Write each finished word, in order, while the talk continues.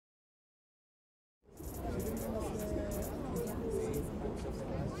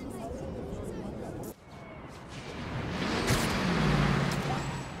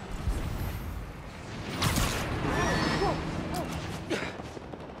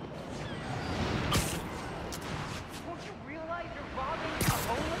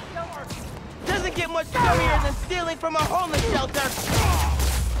Scummier than stealing from a homeless shelter!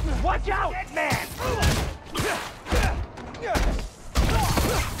 Watch out, man!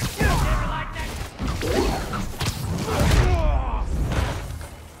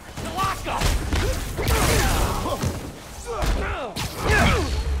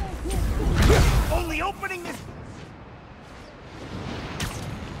 Only opening this...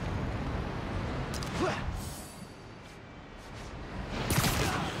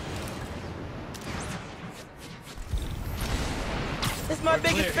 This is my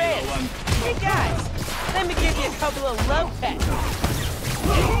biggest fan. Hey guys, let me give you a couple of low techs.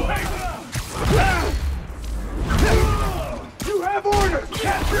 You have orders!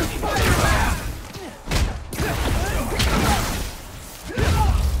 Capture Spider-Man!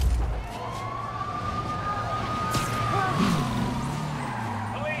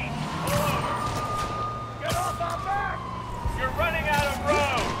 Police, pull over! Get off our back! You're running out of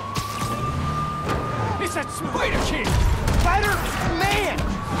road! It's that Spider Kid! Spider-Man!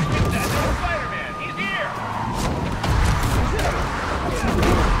 That's Spider-Man! He's here!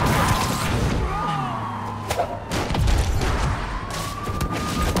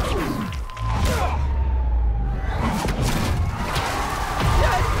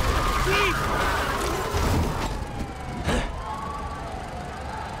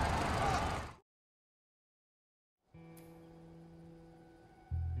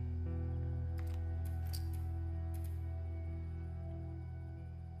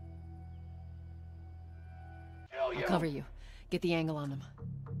 I'll cover you. Get the angle on them.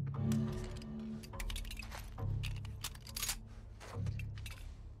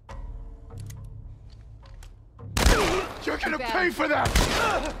 You're gonna pay for that!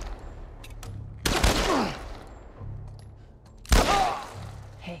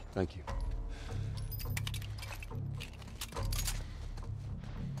 Hey. Thank you.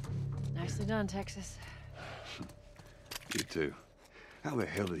 Nicely done, Texas. You too. How the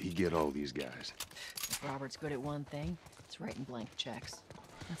hell did he get all these guys? If Robert's good at one thing, it's writing blank checks.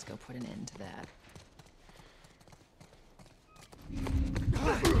 Let's go put an end to that.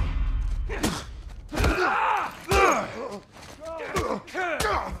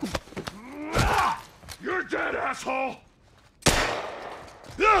 You're dead, asshole!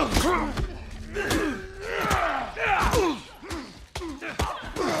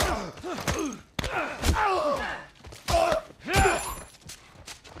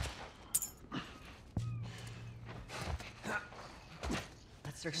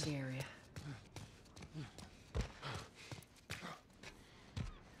 Let's search the area.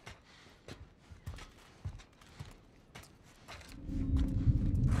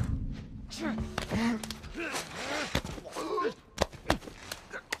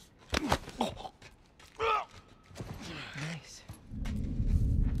 Nice.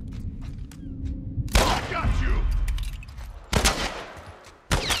 I got you!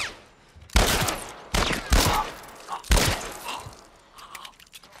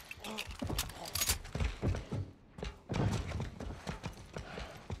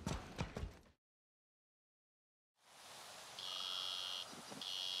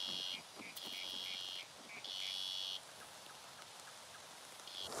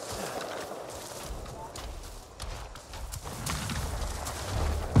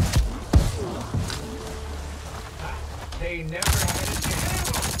 They never had a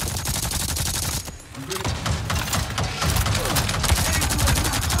chance. I'm good at...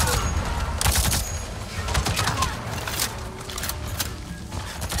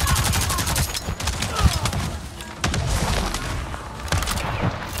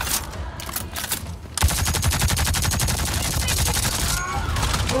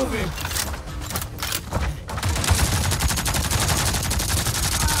 Move him!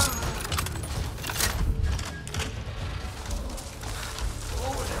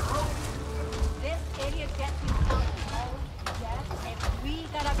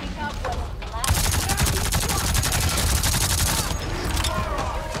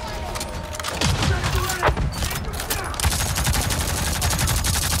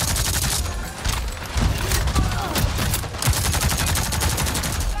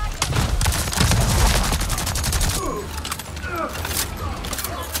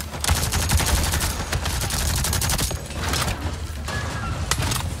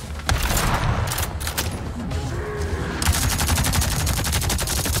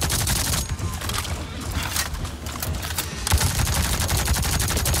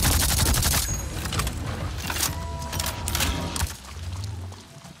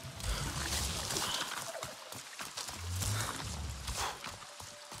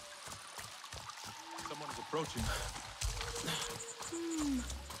 Someone is approaching.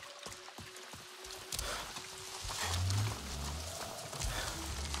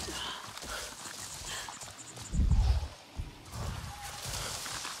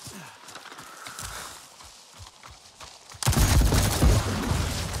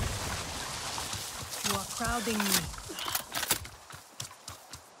 prodding me.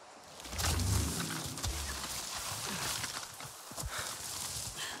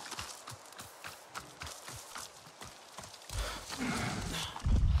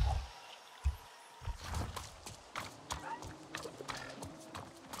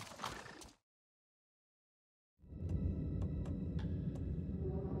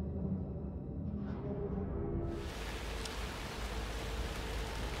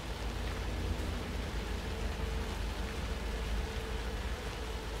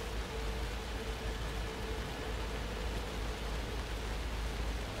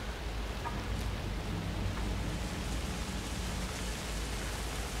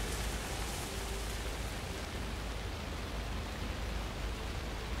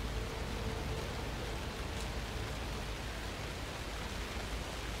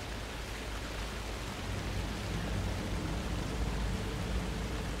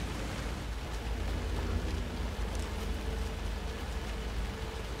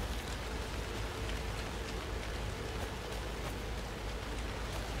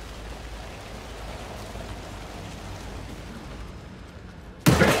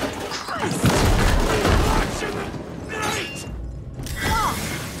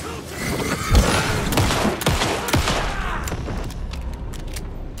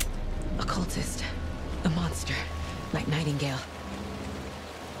 Occultist. A monster. Like Nightingale.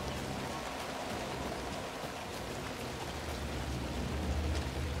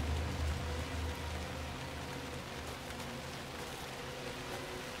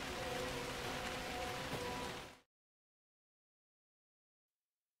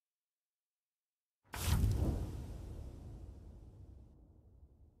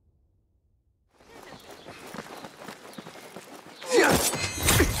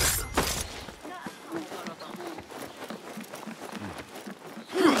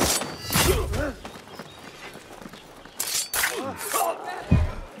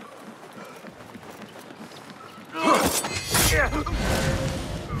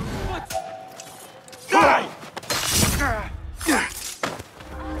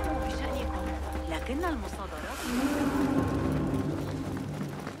 لكن المصادرات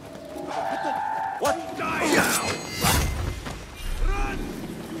What? Die now! Run!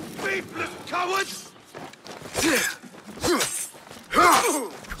 Faithless cowards!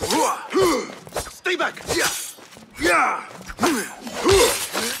 Stay back!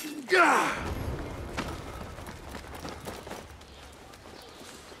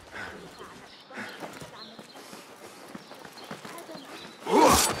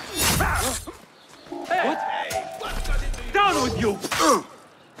 Down with you!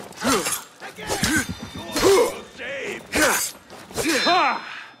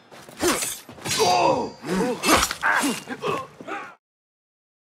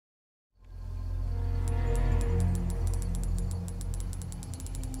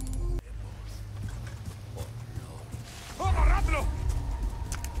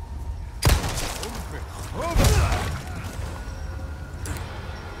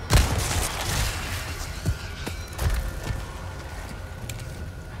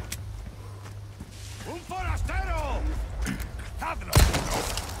 ¡Un forastero! ¡Hazlo!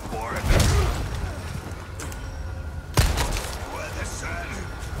 ¡Puede ser!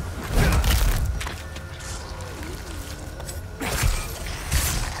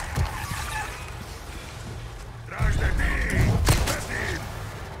 ¡Tras de mí, imbécil!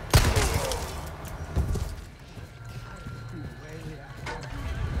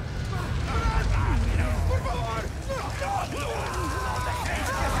 ¡Por favor!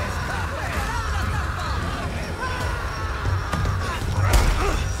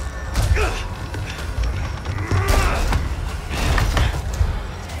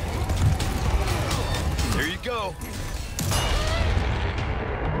 There you go.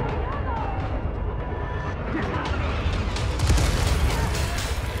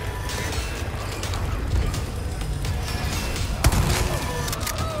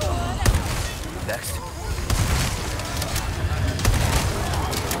 Next.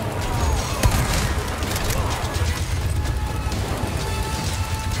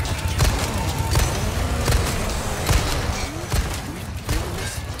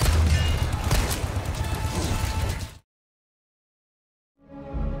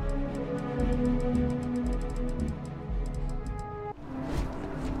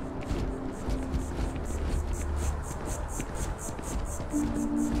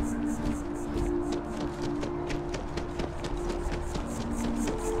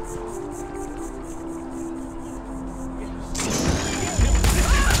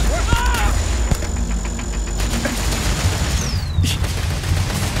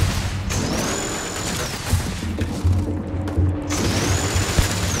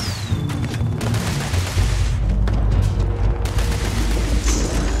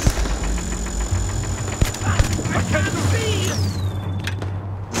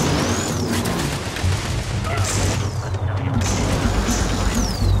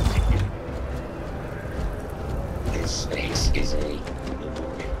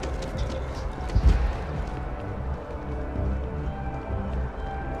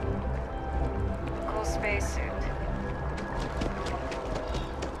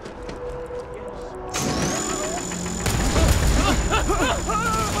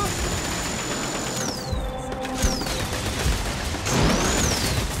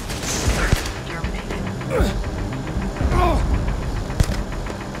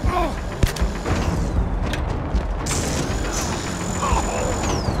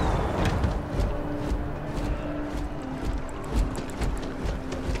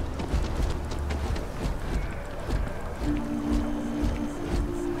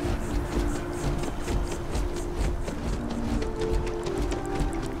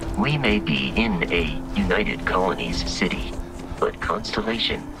 We may be in a United Colonies city, but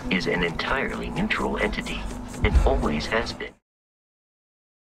Constellation is an entirely neutral entity, and always has been.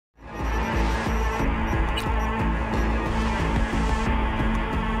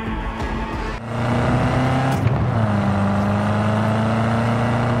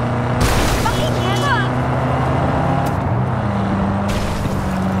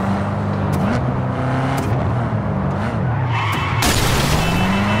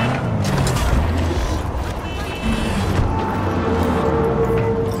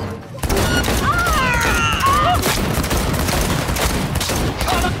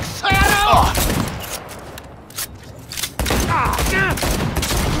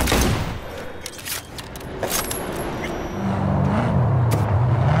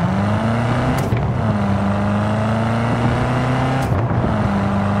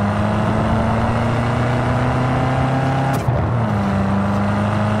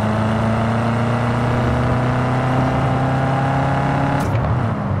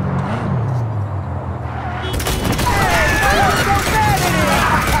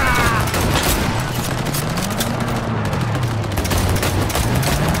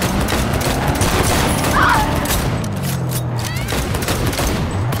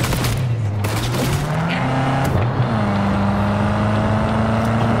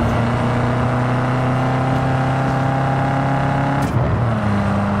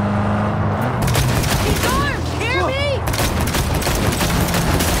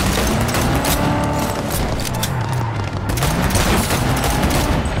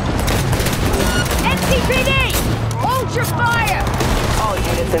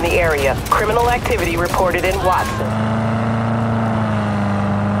 In the area. Criminal activity reported in Watson.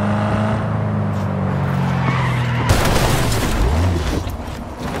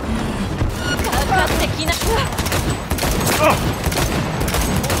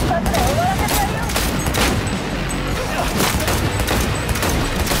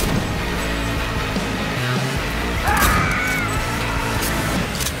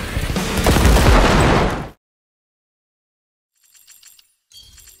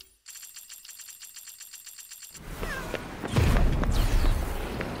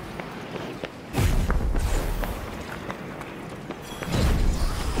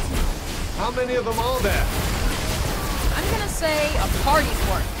 How many of them are there? I'm gonna say a party's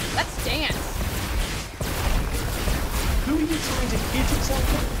worth. Let's dance. Who are you trying to hit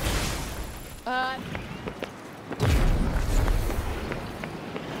exactly? I'd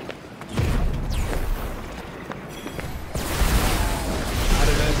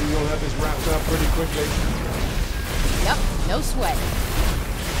imagine you'll have this wrapped up pretty quickly. Yep, no sweat.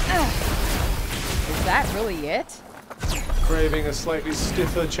 Is that really it? Craving a slightly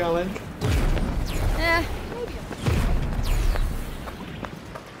stiffer challenge? Maybe.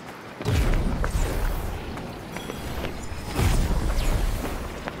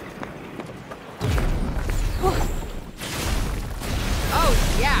 Oh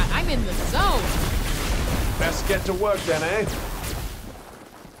yeah, I'm in the zone. Best get to work then, eh?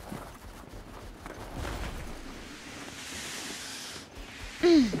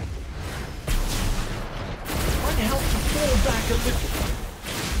 Might help to fall back a little.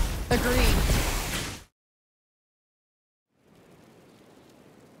 Agreed.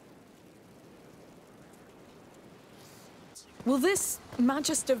 Will this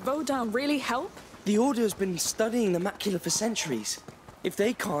Magister Vaudin really help? The Order has been studying the macula for centuries. If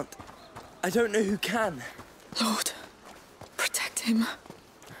they can't, I don't know who can. Lord, protect him.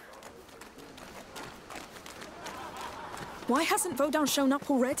 Why hasn't Vaudin shown up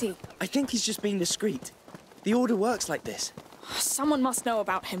already? I think he's just being discreet. The Order works like this. Someone must know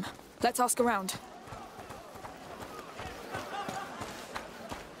about him. Let's ask around.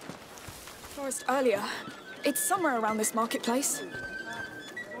 Forest earlier. It's somewhere around this marketplace.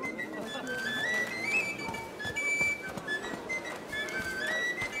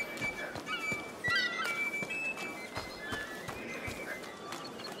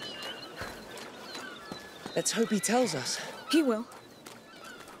 Let's hope he tells us. He will.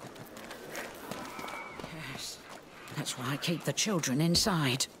 Yes. That's why I keep the children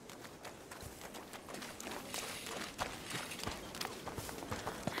inside.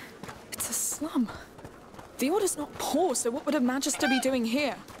 It's a slum. The Order's not poor, so what would a Magister be doing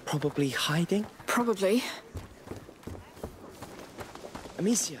here? Probably hiding? Probably.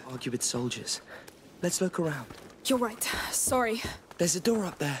 Amicia argue with soldiers. Let's look around. You're right. Sorry. There's a door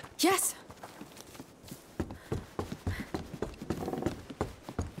up there. Yes.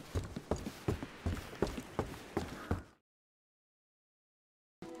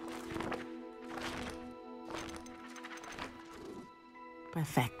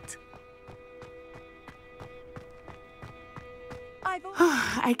 perfect.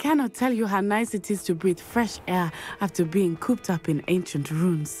 I cannot tell you how nice it is to breathe fresh air after being cooped up in ancient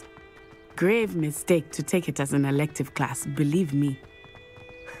ruins. Grave mistake to take it as an elective class, believe me.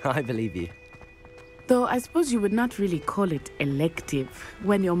 I believe you. Though I suppose you would not really call it elective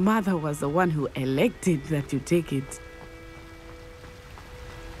when your mother was the one who elected that you take it.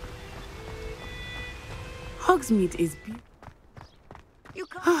 Hogsmeade is beautiful.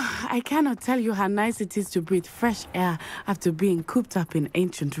 I cannot tell you how nice it is to breathe fresh air after being cooped up in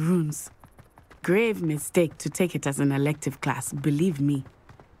ancient ruins. Grave mistake to take it as an elective class, believe me.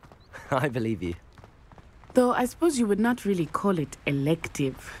 I believe you. Though I suppose you would not really call it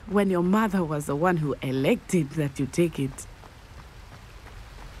elective when your mother was the one who elected that you take it.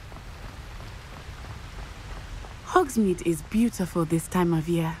 Hogsmeade is beautiful this time of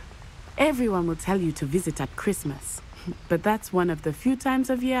year. Everyone will tell you to visit at Christmas. But that's one of the few times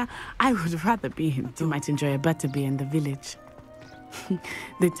of year I would rather be indoors. You might enjoy a butterbeer in the village.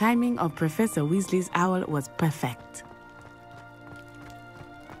 The timing of Professor Weasley's owl was perfect.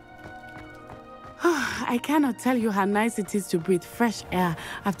 I cannot tell you how nice it is to breathe fresh air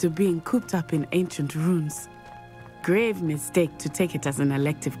after being cooped up in ancient ruins. Grave mistake to take it as an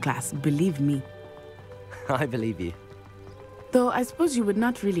elective class, believe me. I believe you. Though I suppose you would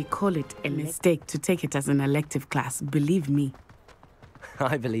not really call it a mistake to take it as an elective class, believe me.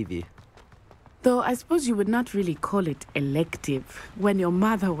 I believe you. Though I suppose you would not really call it elective when your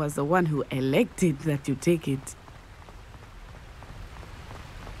mother was the one who elected that you take it.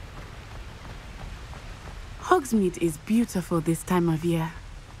 Hogsmeade is beautiful this time of year.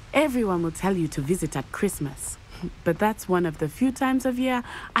 Everyone will tell you to visit at Christmas. But that's one of the few times of year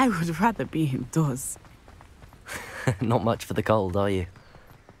I would rather be indoors. Not much for the cold, are you?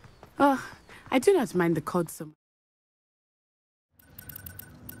 Oh, I do not mind the cold so much.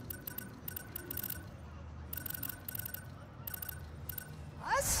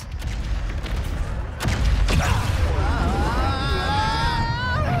 Us?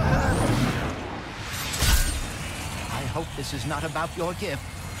 I hope this is not about your gift.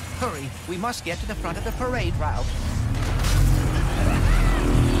 Hurry, we must get to the front of the parade route.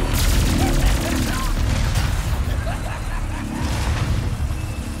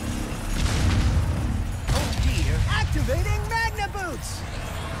 Activating Magna Boots!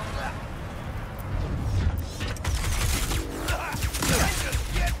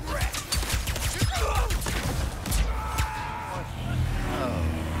 Get wrecked! Oh,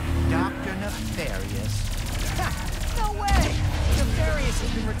 Dr. Nefarious. No way! Nefarious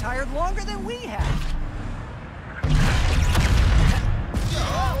has been retired longer than we have.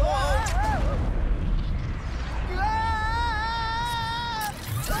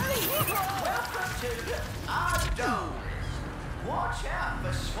 Watch out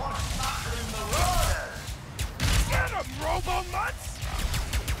for swashbuckling marauders! Get him, Robo-Mutts!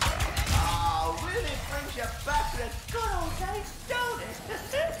 Oh, really brings you back to the good old days, don't it?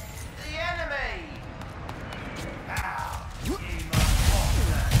 The enemy! Now, you must walk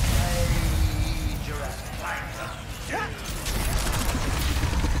the dangerous place.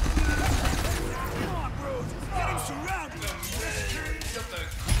 Come on, bros! Get him surrounded! Mysteries of the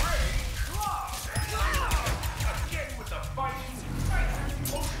Great Club! Again with the fighting!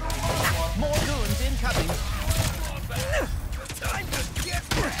 More goons incoming! Time to get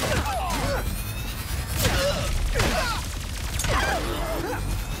wrecked!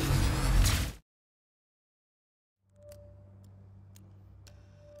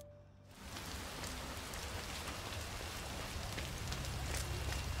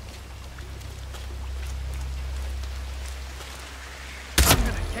 I'm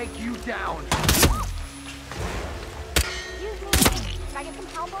gonna take you down! Excuse me, can I get some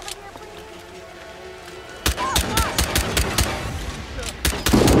help over here, please?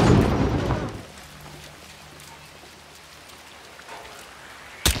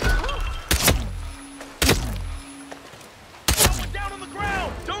 Down on the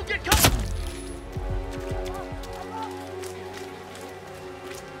ground! Don't get caught!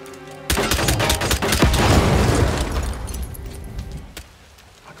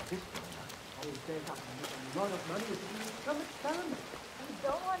 We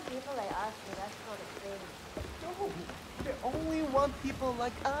don't want people like us with that sort of thing. No, they only want people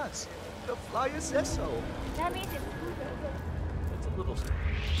like us. The flyer says so. That means it's too big. It's a little...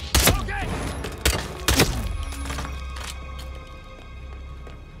 Okay!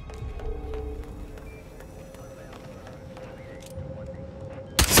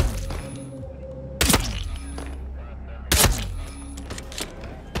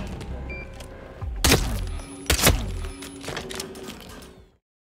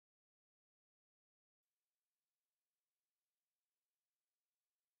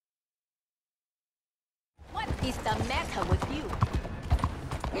 Mr. Mecca with you.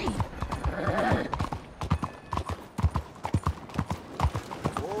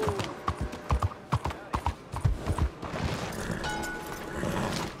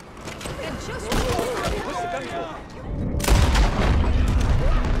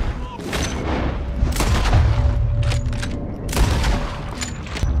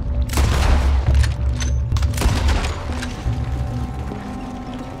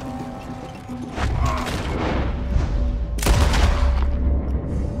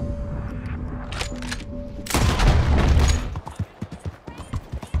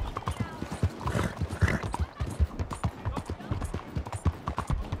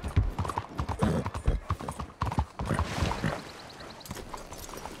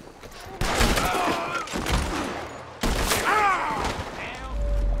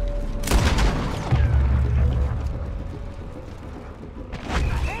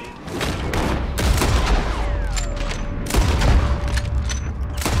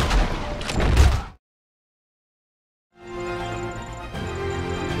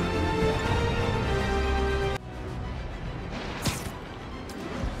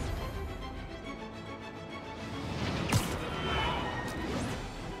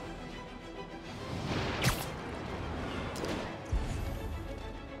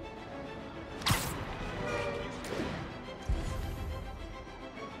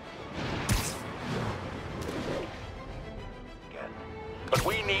 But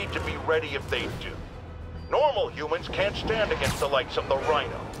we need to be ready if they do. Normal humans can't stand against the likes of the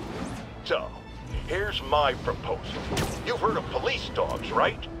Rhino. So, here's my proposal. You've heard of police dogs,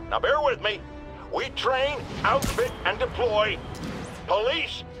 right? Now bear with me. We train, outfit, and deploy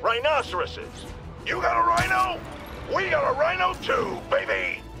police rhinoceroses. You got a rhino? We got a rhino too,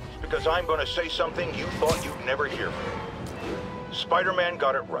 baby! Because I'm gonna say something you thought you'd never hear from me. Spider-Man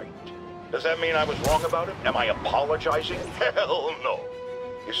got it right. Does that mean I was wrong about him? Am I apologizing? Hell no.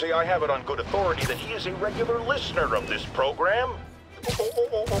 You see, I have it on good authority that he is a regular listener of this program.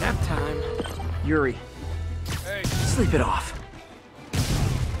 Nap time. Yuri. Hey. Sleep it off.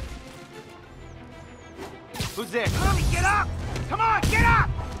 Who's there? Tommy, get up! Come on, get up!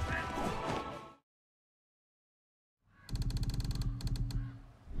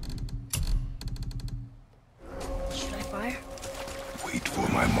 Should I fire? Wait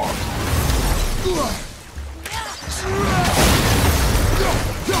for my mark.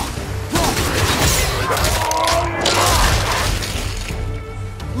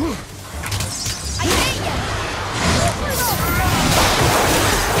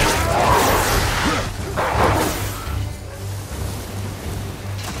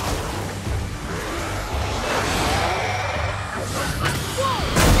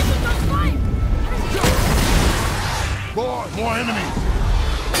 More enemies!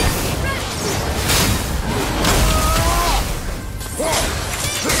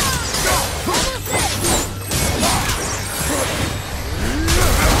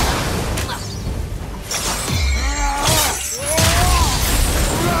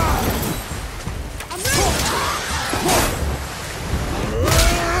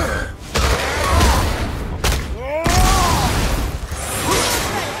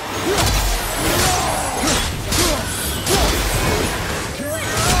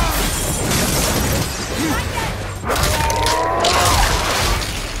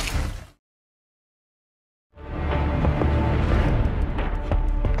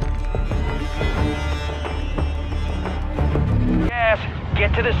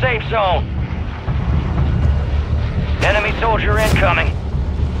 Get to the safe zone. Enemy soldier incoming.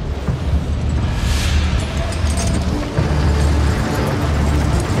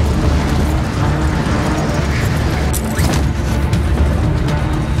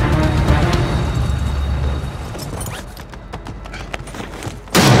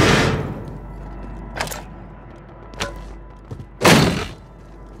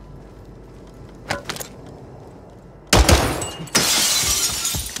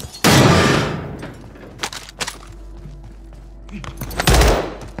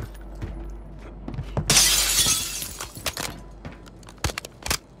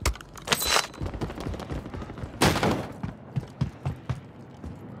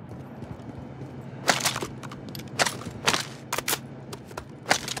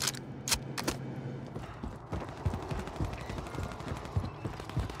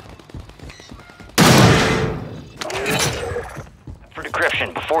 For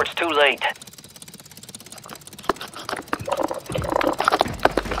decryption before it's too late.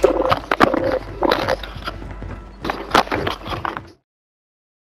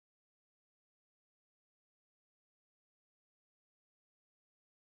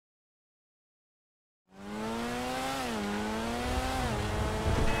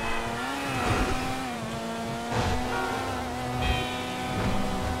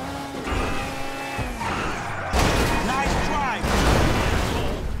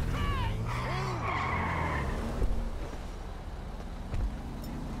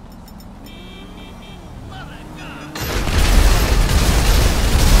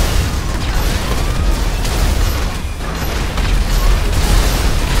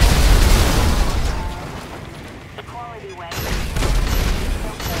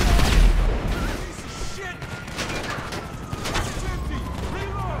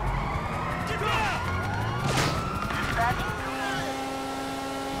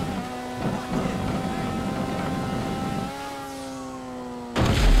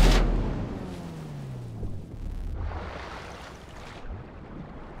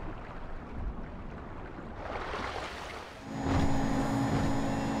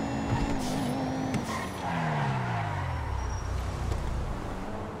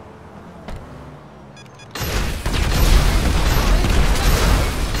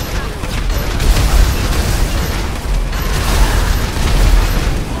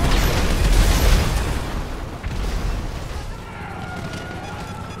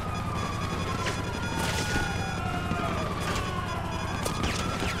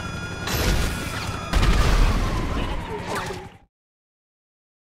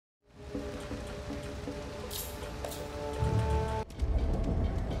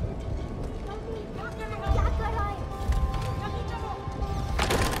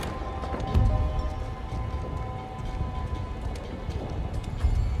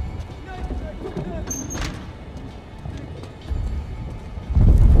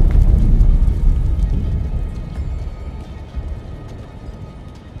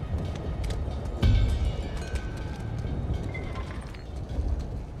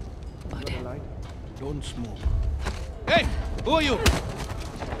 Don't smoke. Hey! Who are you?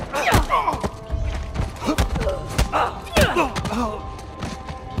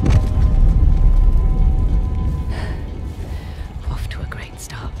 Off to a great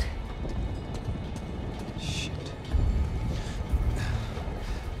start. Shit.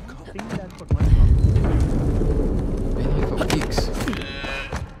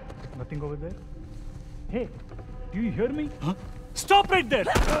 Nothing over there? Hey, do you hear me? Huh? Stop right there!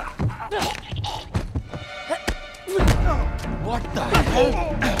 What the hell?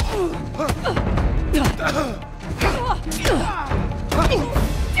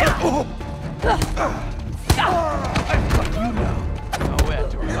 I've got you now. Nowhere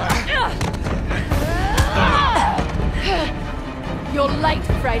to run. You're late,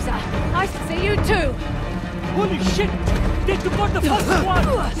 Fraser. I see you too. Holy shit! They took out the first one!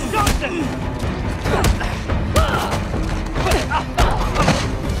 Stop them!